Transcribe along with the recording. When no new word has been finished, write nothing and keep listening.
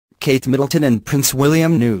Kate Middleton and Prince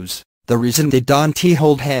William news, the reason they don't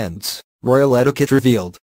hold hands, royal etiquette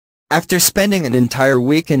revealed. After spending an entire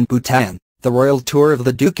week in Bhutan, the royal tour of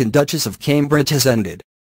the Duke and Duchess of Cambridge has ended.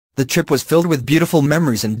 The trip was filled with beautiful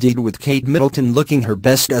memories indeed, with Kate Middleton looking her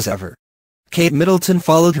best as ever. Kate Middleton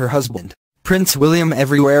followed her husband, Prince William,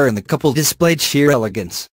 everywhere, and the couple displayed sheer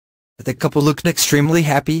elegance. The couple looked extremely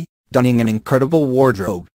happy, donning an incredible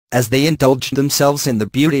wardrobe, as they indulged themselves in the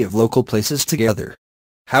beauty of local places together.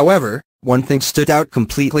 However, one thing stood out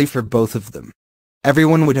completely for both of them.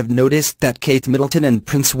 Everyone would have noticed that Kate Middleton and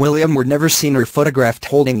Prince William were never seen or photographed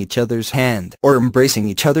holding each other's hand or embracing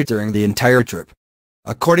each other during the entire trip.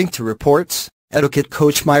 According to reports, etiquette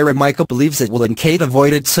coach Myra Michael believes that Will and Kate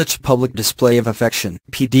avoided such public display of affection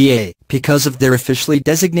 (PDA) because of their officially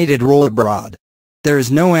designated role abroad. There is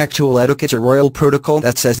no actual etiquette or royal protocol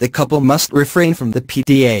that says the couple must refrain from the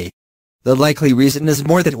PDA. The likely reason is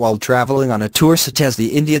more that while traveling on a tour such as the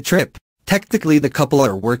India trip, technically the couple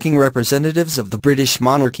are working representatives of the British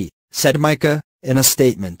monarchy, said Micah, in a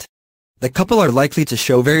statement. The couple are likely to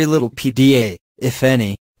show very little PDA, if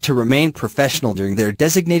any, to remain professional during their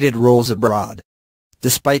designated roles abroad.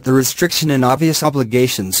 Despite the restriction and obvious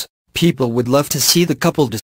obligations, people would love to see the couple